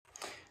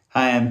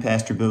Hi, I'm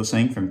Pastor Bill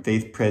Singh from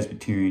Faith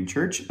Presbyterian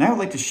Church, and I would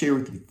like to share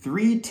with you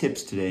 3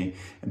 tips today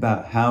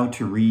about how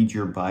to read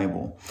your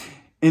Bible.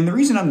 And the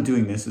reason I'm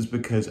doing this is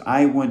because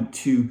I want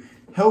to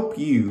help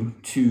you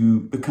to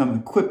become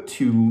equipped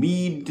to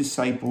lead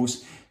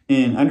disciples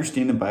and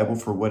understand the Bible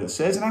for what it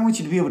says, and I want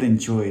you to be able to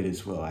enjoy it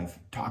as well. I've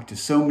talked to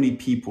so many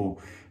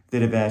people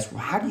that have asked,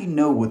 well, how do you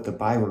know what the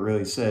Bible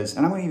really says?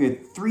 And I'm going to give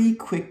you 3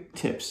 quick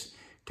tips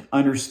to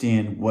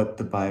understand what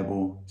the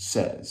Bible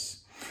says.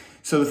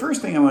 So the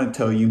first thing I want to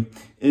tell you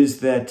is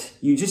that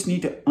you just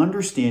need to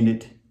understand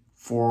it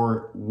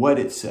for what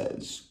it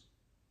says.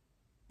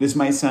 This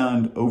might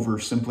sound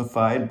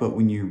oversimplified, but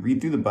when you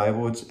read through the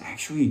Bible, it's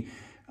actually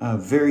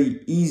very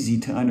easy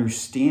to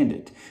understand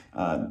it.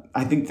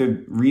 I think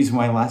the reason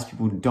why lots of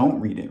people don't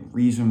read it,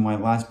 reason why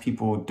lots of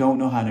people don't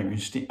know how to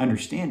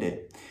understand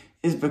it,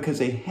 is because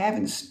they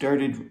haven't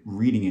started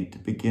reading it to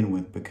begin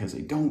with, because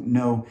they don't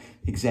know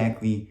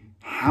exactly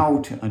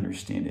how to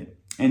understand it.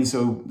 And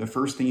so the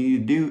first thing you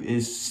need to do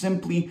is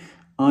simply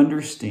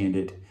understand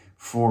it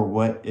for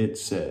what it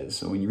says.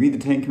 So when you read the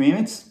 10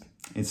 Commandments,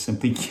 it's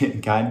simply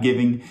God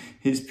giving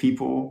his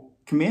people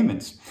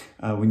commandments.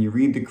 When you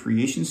read the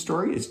creation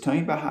story, it's telling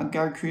you about how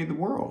God created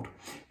the world.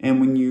 And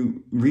when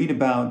you read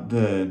about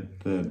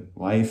the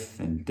life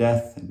and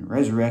death and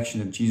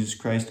resurrection of Jesus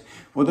Christ,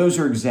 well, those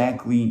are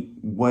exactly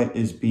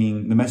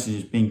the message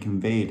is being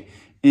conveyed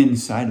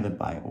inside of the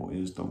Bible,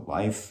 is the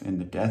life and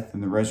the death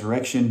and the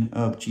resurrection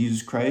of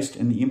Jesus Christ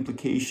and the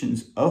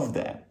implications of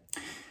that.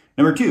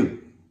 Number 2,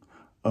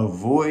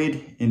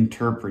 avoid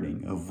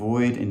interpreting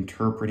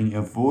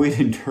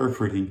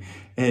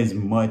as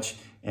much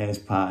as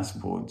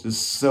possible.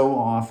 Just so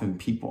often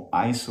people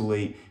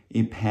isolate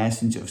a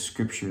passage of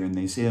Scripture and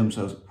they say to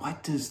themselves,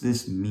 what does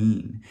this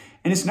mean?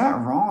 And it's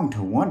not wrong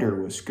to wonder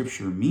what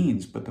Scripture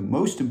means, but the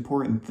most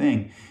important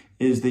thing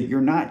is that you're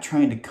not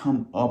trying to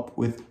come up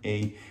with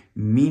a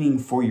meaning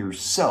for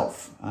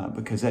yourself,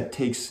 because that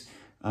takes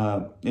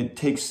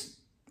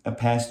a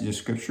passage of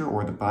Scripture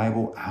or the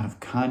Bible out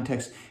of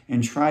context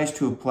and tries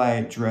to apply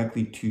it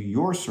directly to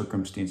your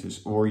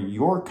circumstances or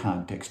your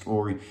context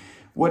or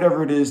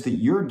whatever it is that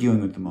you're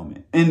dealing with at the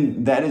moment.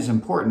 And that is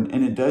important,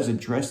 and it does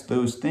address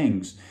those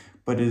things,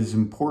 but it is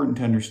important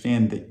to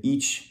understand that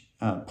each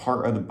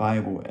part of the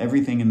Bible,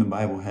 everything in the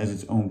Bible has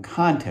its own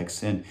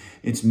context and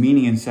its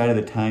meaning inside of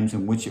the times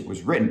in which it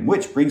was written,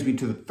 which brings me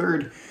to the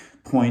third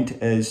point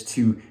as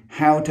to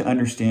how to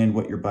understand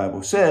what your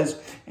Bible says,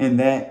 and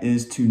that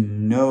is to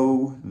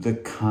know the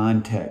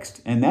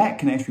context. And that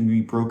can actually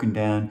be broken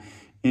down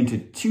into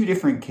 2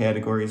 different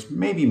categories,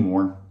 maybe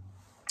more.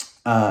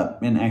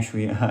 And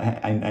actually,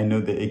 I know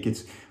that it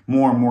gets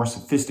more and more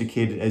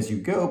sophisticated as you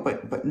go,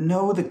 but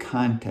know the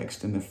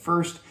context. And the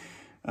first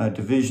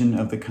division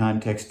of the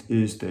context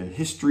is the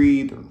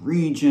history, the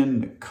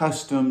region, the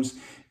customs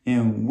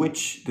in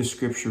which the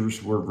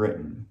Scriptures were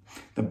written.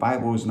 The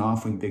Bible is an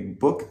awfully big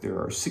book. There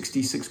are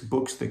 66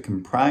 books that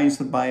comprise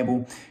the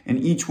Bible, and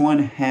each one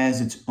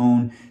has its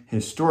own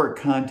historic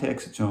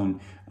context, its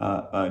own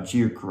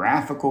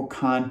geographical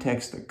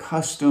context. The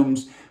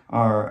customs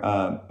are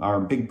a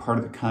big part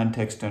of the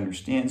context to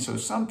understand. So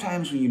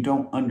sometimes when you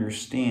don't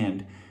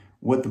understand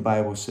what the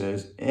Bible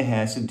says, it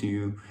has to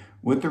do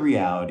with the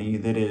reality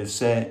that it is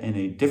set in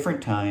a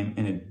different time,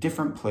 in a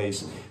different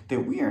place,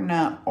 that we are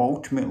not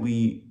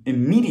ultimately,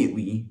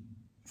 immediately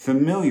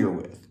familiar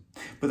with.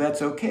 But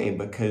that's okay,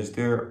 because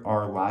there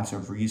are lots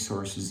of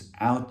resources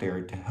out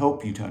there to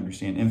help you to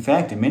understand. In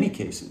fact, in many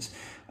cases,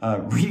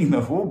 reading the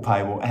whole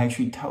Bible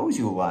actually tells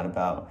you a lot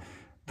about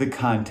the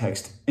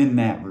context in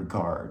that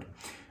regard.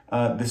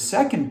 The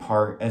second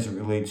part, as it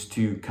relates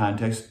to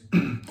context,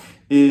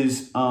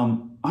 is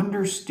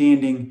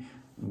understanding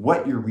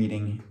what you're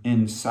reading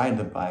inside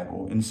the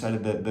Bible, inside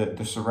of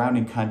the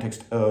surrounding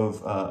context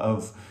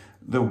of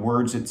the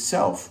words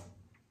itself.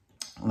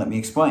 Let me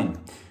explain.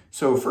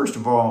 So first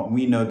of all,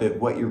 we know that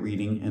what you're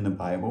reading in the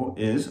Bible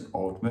is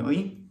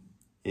ultimately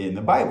in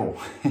the Bible.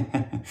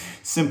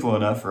 Simple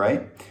enough,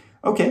 right?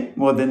 Okay,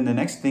 well then the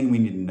next thing we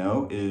need to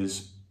know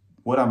is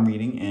what I'm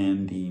reading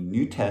in the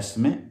New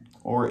Testament,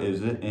 or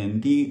is it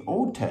in the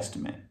Old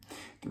Testament?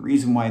 The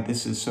reason why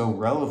this is so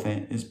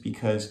relevant is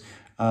because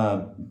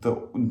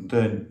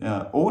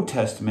the Old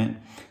Testament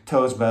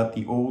tells about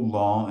the old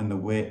law and the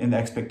way and the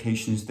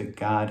expectations that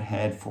God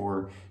had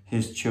for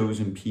his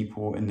chosen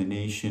people in the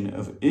nation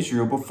of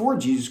Israel before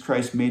Jesus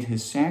Christ made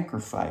his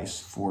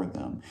sacrifice for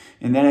them.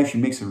 And that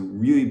actually makes a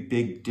really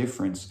big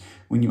difference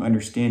when you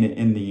understand it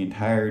in the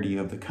entirety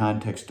of the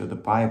context of the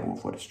Bible,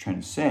 of what it's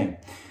trying to say.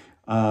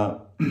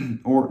 So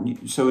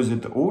is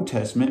it the Old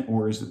Testament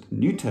or is it the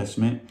New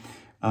Testament?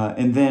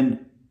 And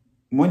then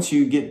once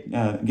you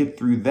get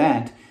through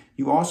that,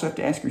 you also have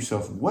to ask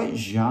yourself, what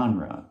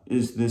genre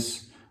is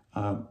this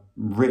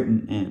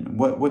written in?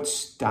 What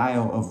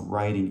style of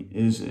writing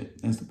is it?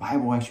 As the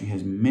Bible actually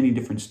has many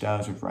different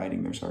styles of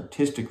writing. There's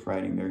artistic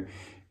writing, there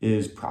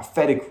is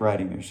prophetic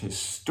writing, there's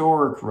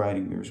historic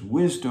writing, there's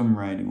wisdom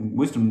writing,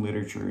 wisdom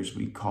literature as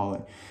we call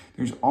it.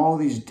 There's all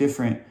these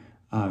different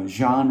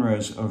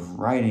genres of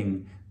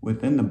writing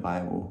within the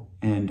Bible.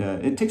 And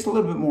it takes a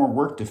little bit more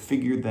work to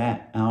figure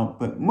that out,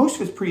 but most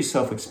of it's pretty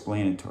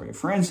self-explanatory.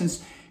 For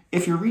instance,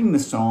 if you're reading the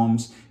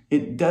Psalms,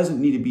 it doesn't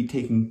need to be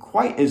taken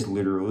quite as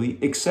literally,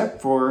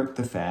 except for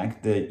the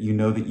fact that you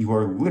know that you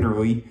are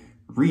literally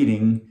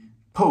reading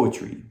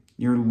poetry.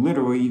 You're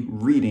literally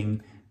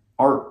reading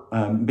art,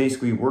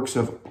 basically works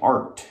of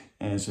art,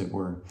 as it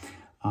were.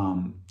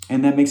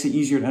 And that makes it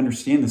easier to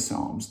understand the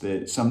Psalms,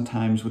 that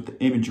sometimes with the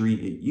imagery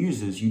it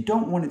uses, you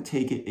don't want to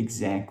take it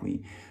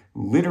exactly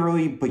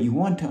literally, but you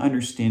want to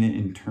understand it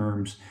in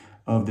terms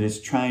of that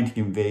it's trying to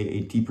convey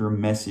a deeper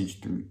message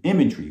through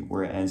imagery,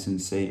 whereas in,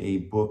 say, a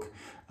book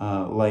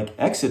like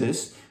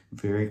Exodus,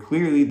 very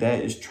clearly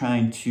that is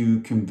trying to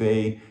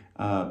convey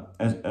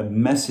a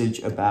message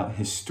about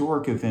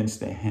historic events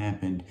that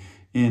happened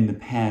in the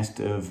past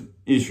of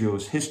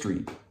Israel's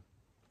history.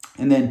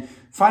 And then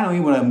finally,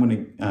 what I'm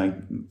going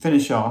to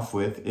finish off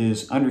with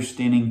is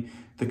understanding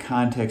the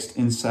context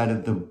inside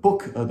of the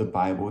book of the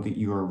Bible that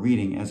you are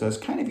reading, as I was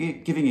kind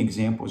of giving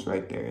examples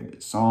right there.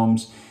 That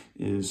Psalms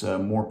is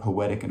more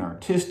poetic and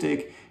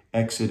artistic,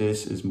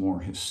 Exodus is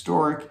more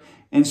historic.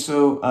 And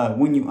so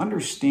when you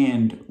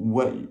understand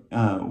what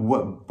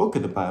book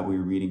of the Bible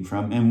you're reading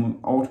from, and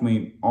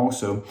ultimately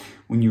also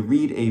when you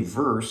read a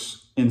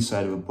verse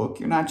inside of a book,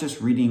 you're not just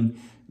reading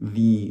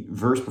the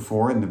verse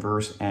before and the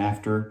verse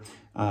after,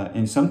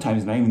 and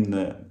sometimes not even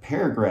the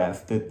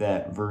paragraph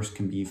that verse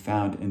can be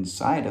found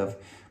inside of,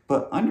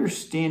 but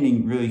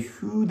understanding really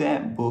who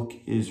that book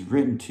is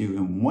written to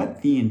and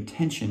what the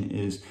intention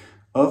is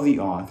of the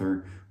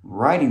author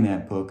writing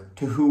that book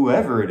to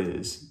whoever it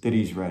is that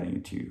he's writing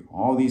it to.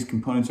 All these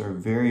components are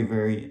very,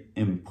 very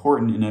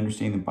important in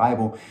understanding the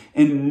Bible,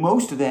 and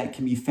most of that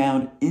can be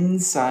found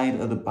inside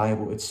of the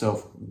Bible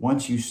itself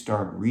once you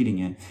start reading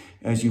it,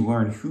 as you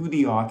learn who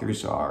the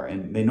authors are.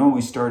 And they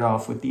normally start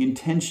off with the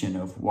intention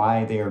of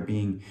why they are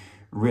being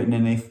written,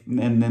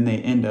 and then they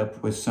end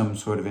up with some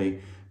sort of a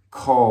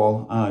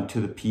call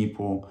to the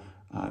people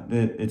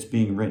that it's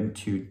being written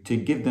to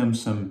give them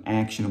some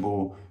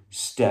actionable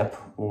step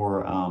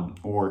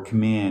or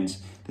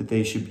commands that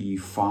they should be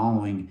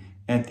following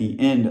at the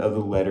end of the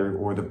letter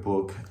or the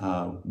book,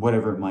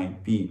 whatever it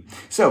might be.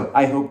 So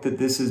I hope that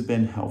this has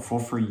been helpful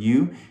for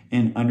you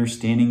in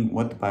understanding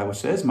what the Bible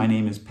says. My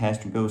name is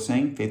Pastor Bill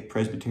Sang, Faith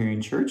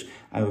Presbyterian Church.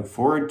 I look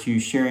forward to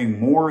sharing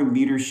more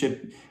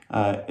leadership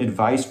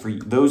advice for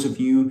those of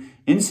you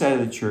inside of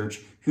the church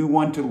who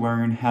want to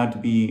learn how to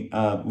be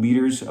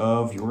leaders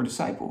of your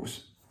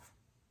disciples.